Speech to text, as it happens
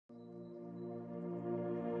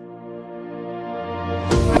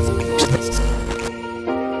My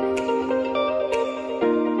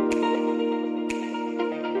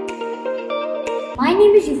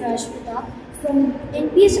name is Visvesvaraya from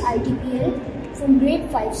NPS ITPL from grade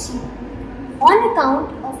 5C. On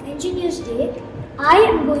account of Engineers Day, I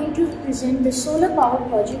am going to present the solar power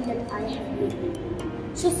project that I have made.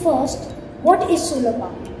 So first, what is solar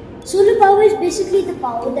power? Solar power is basically the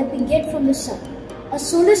power that we get from the sun. A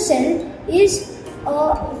solar cell is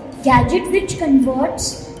a gadget which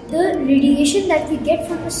converts the radiation that we get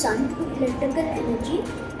from the sun to electrical energy,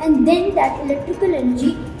 and then that electrical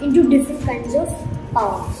energy into different kinds of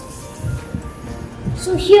power.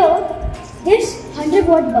 So here, this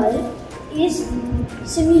 100-watt bulb is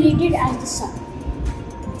simulated as the sun.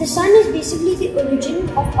 The sun is basically the origin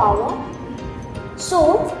of power.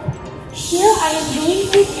 So here I am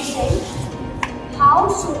going to present how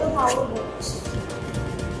solar power works.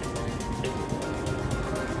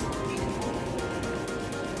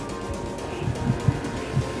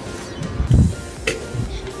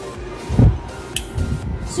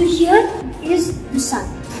 So here is the sun,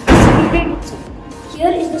 the simulated sun.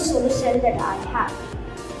 Here is the solar cell that I have.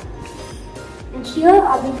 And here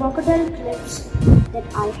are the crocodile clips that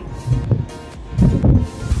I have.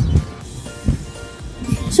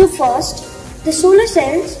 So first, the solar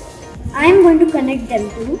cells, I am going to connect them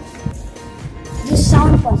to the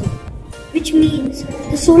sound puzzle, which means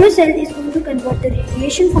the solar cell is going to convert the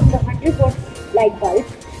radiation from the 100-watt light bulb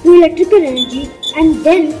to electrical energy and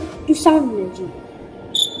then to sound energy.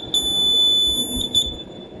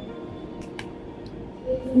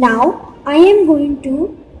 Now, I am going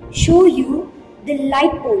to show you the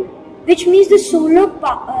light pole, which means the solar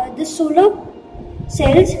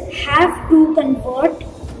cells have to convert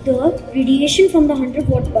the radiation from the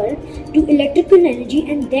 100-watt bulb to electrical energy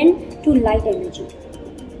and then to light energy.